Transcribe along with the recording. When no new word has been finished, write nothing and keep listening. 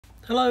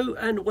Hello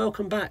and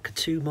welcome back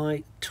to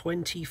my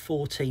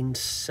 2014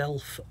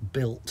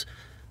 self-built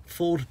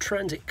Ford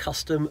Transit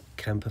Custom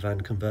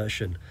campervan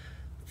conversion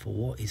for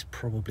what is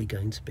probably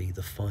going to be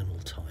the final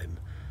time,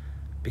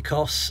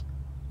 because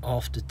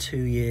after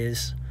 2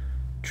 years,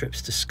 trips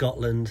to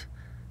Scotland,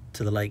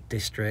 to the Lake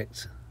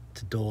District,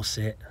 to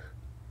Dorset,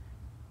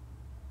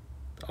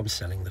 I'm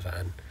selling the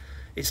van.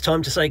 It's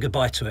time to say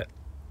goodbye to it.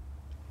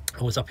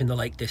 I was up in the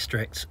Lake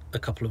District a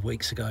couple of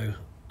weeks ago,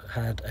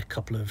 had a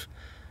couple of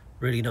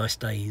really nice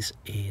days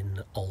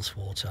in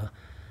Ullswater,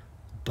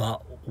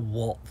 but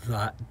what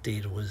that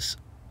did was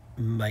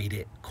made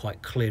it quite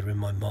clear in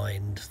my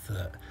mind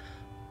that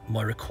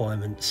my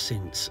requirements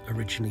since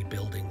originally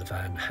building the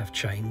van have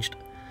changed,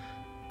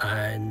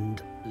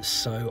 and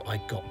so I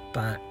got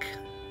back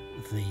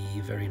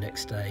the very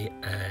next day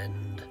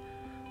and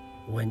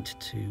went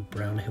to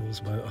Brown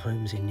Hills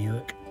Motorhomes in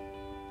Newark,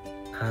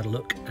 had a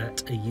look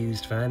at a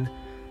used van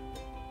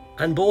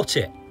and bought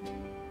it.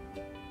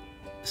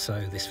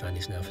 So this van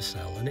is now for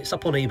sale, and it's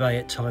up on eBay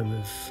at time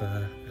of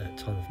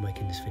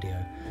making this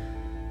video,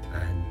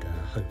 and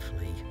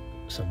hopefully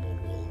someone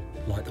will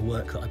like the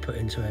work that I put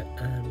into it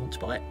and want to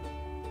buy it.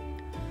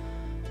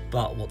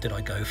 But what did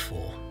I go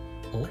for?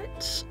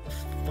 Let's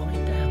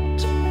find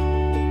out.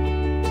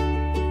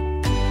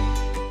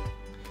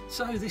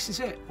 So this is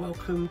it.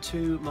 Welcome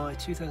to my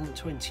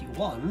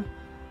 2021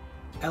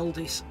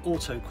 Elddis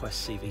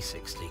Autoquest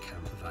CV60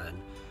 campervan.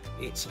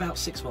 It's about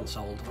 6 months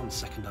old. I'm the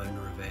second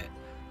owner of it.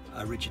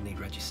 Originally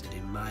registered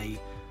in May.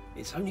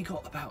 It's only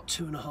got about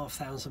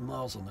 2,500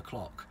 miles on the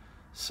clock,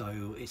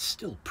 so it's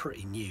still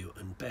pretty new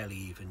and barely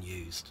even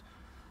used.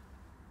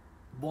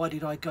 Why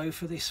did I go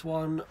for this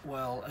one?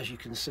 Well, as you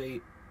can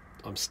see,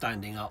 I'm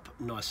standing up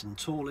nice and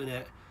tall in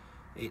it.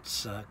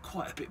 It's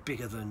quite a bit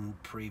bigger than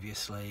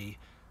previously.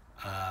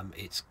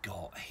 It's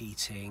got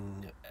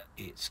heating,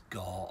 it's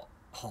got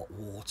hot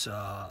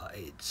water,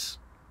 it's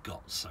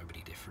got so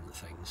many different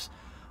things.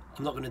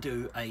 I'm not going to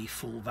do a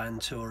full van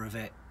tour of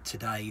it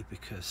today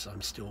because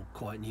I'm still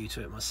quite new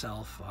to it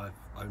myself. I've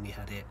only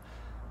had it,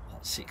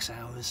 what, 6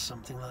 hours,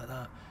 something like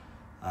that.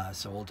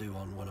 So I'll do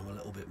one when I'm a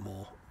little bit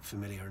more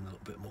familiar and a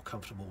little bit more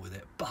comfortable with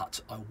it.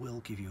 But I will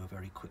give you a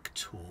very quick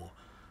tour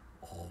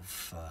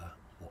of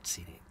what's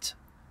in it.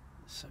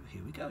 So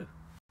here we go.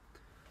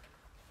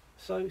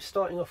 So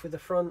starting off with the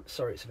front,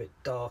 sorry it's a bit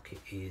dark,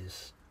 it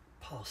is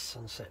past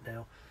sunset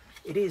now.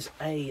 It is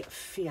a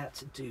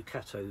Fiat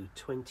Ducato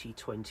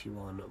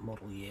 2021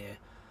 model year.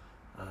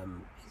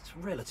 It's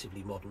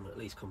relatively modern, at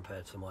least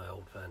compared to my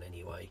old van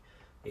anyway.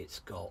 It's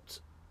got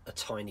a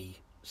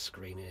tiny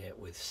screen in it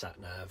with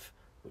sat-nav,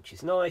 which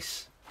is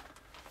nice.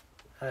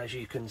 As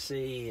you can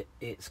see,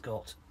 it's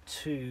got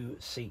 2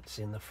 seats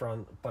in the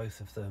front.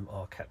 Both of them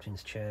are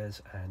captain's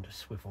chairs and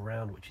swivel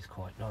round, which is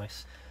quite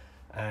nice.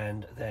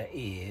 And there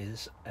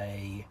is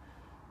a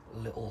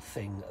little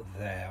thing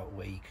there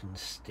where you can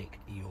stick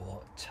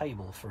your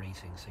table for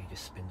eating, so you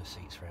just spin the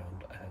seats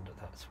round and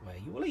that's where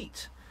you will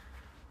eat.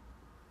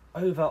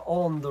 Over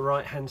on the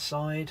right hand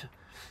side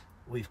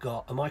we've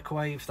got a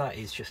microwave. That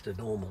is just a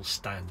normal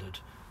standard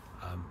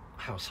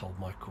household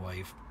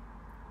microwave,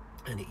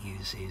 and it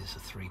uses a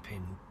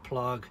 3-pin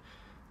plug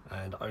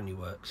and only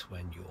works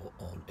when you're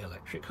on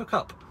electric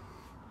hookup.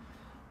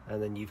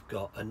 And then you've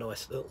got a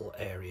nice little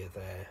area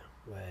there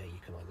where you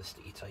can either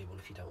stick your table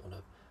if you don't want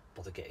to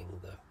bother getting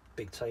the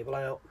big table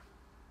out.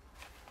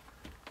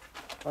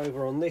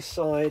 Over on this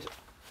side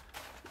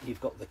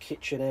you've got the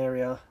kitchen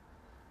area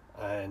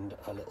and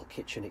a little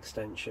kitchen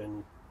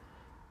extension.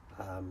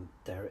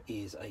 There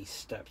is a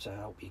step to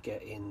help you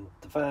get in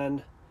the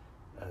van,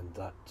 and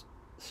that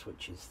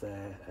switch is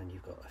there, and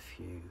you've got a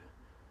few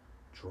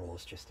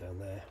drawers just down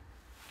there.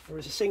 There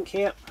is a sink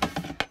here,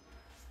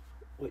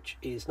 which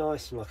is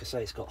nice, and like I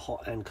say, it's got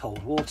hot and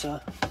cold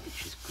water,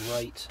 which is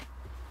great.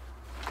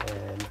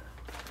 And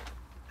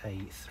a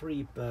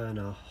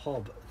 3-burner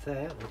hob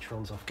there, which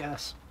runs off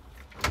gas,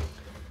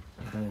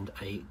 and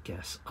a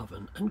gas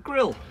oven and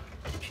grill,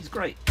 which is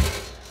great.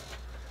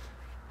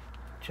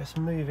 Just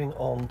moving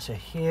on to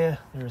here,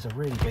 there is a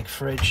really big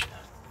fridge.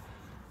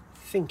 I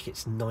think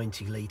it's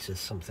 90 litres,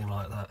 something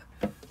like that,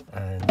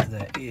 and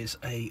there is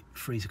a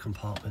freezer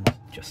compartment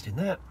just in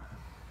there.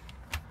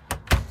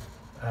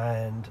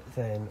 And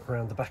then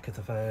around the back of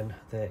the van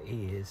there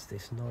is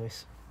this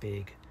nice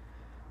big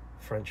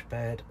French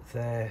bed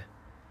there.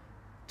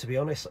 To be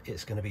honest,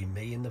 it's going to be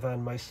me in the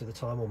van most of the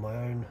time on my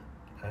own,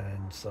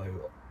 and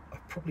so I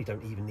probably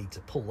don't even need to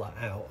pull that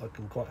out. I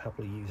can quite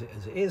happily use it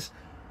as it is,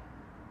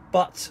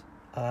 but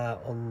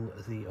on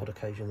the odd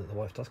occasion that the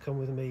wife does come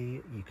with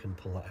me, you can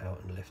pull that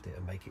out and lift it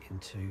and make it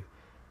into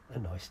a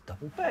nice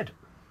double bed.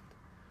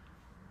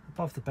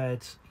 Above the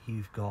bed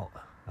you've got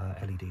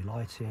LED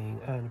lighting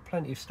and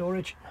plenty of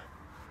storage,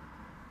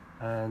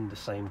 and the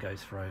same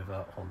goes for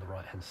over on the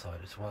right hand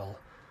side as well,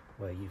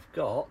 where you've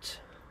got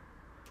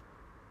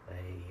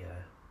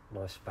a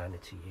nice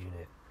vanity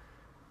unit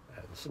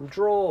and some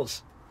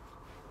drawers.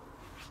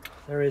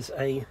 There is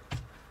a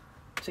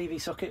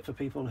TV socket for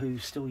people who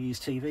still use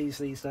TVs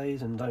these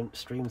days and don't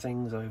stream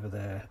things over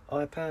their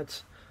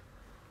iPads.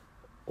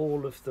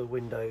 all of the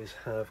windows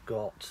have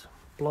got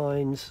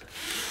blinds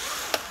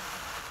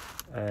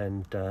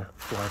and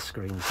fly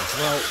screens as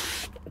well,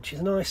 which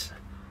is nice.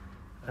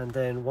 And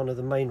then one of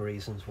the main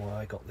reasons why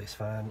I got this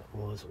van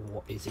was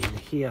what is in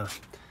here.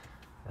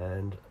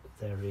 And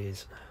there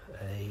is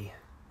a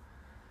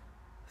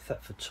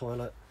Thetford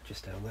toilet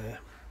just down there.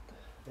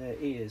 There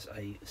is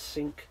a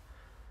sink.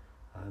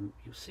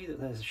 You'll see that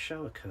there's a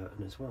shower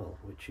curtain as well,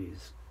 which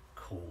is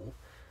cool.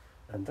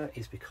 And that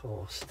is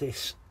because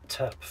this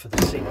tap for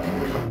the sink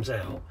comes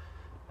out,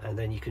 and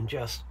then you can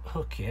just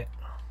hook it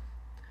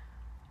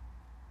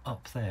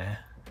up there,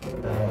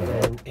 and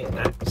then it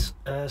acts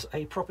as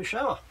a proper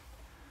shower,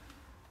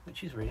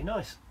 which is really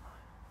nice.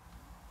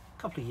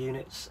 A couple of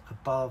units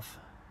above,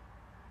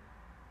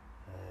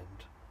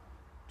 and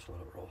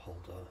toilet roll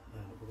holder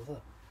and all of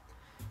that,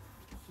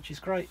 which is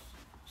great.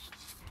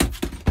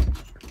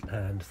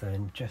 And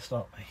then just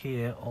up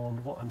here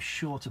on what I'm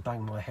sure to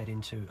bang my head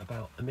into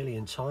about a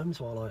million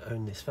times while I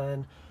own this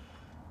van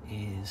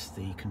is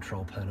the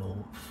control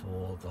panel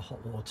for the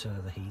hot water,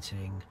 the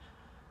heating,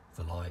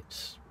 the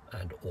lights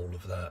and all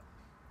of that,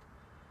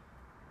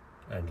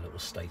 and a little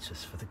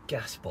status for the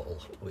gas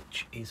bottle,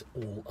 which is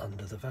all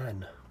under the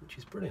van, which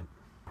is brilliant.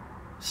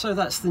 So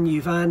that's the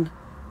new van.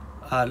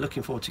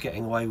 Looking forward to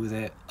getting away with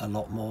it a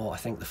lot more. I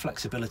think the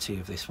flexibility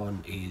of this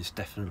one is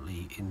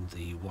definitely in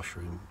the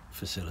washroom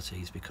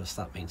facilities, because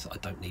that means that I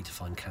don't need to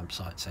find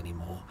campsites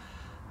anymore,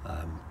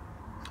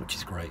 which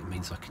is great. It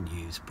means I can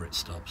use Brit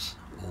stubs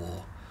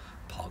or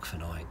park for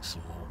nights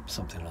or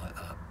something like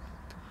that,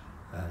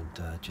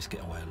 and just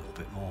get away a little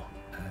bit more.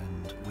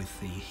 And with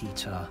the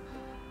heater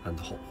and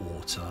the hot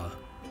water,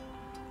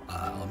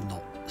 I'm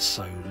not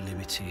so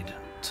limited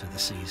to the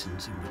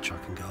seasons in which I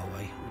can go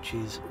away, which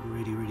is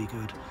really, really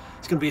good.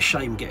 It's going to be a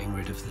shame getting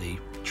rid of the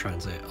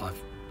Transit. I've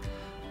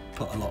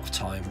put a lot of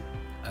time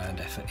and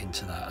effort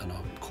into that, and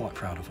I'm quite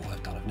proud of what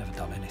I've done. I've never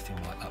done anything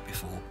like that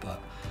before,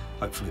 but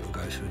hopefully it will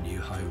go to a new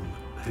home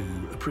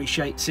who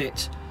appreciates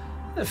it.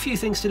 A few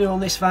things to do on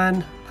this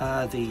van.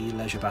 The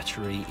leisure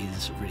battery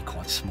is really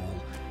quite small,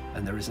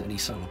 and there isn't any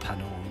solar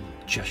panel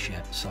just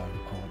yet, so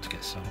I want to get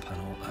a solar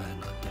panel,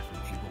 and I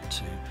definitely want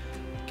to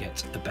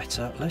get a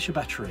better leisure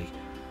battery.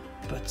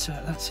 But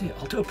that's it.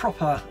 I'll do a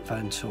proper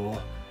van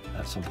tour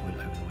at some point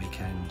over the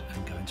weekend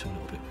and go into a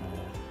little bit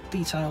more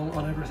detail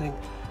on everything.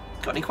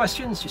 Got any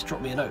questions? Just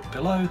drop me a note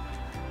below.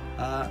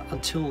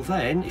 Until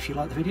then, if you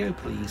like the video,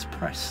 please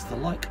press the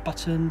like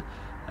button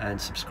and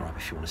subscribe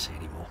if you want to see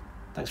any more.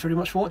 Thanks very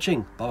much for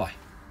watching. Bye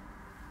bye.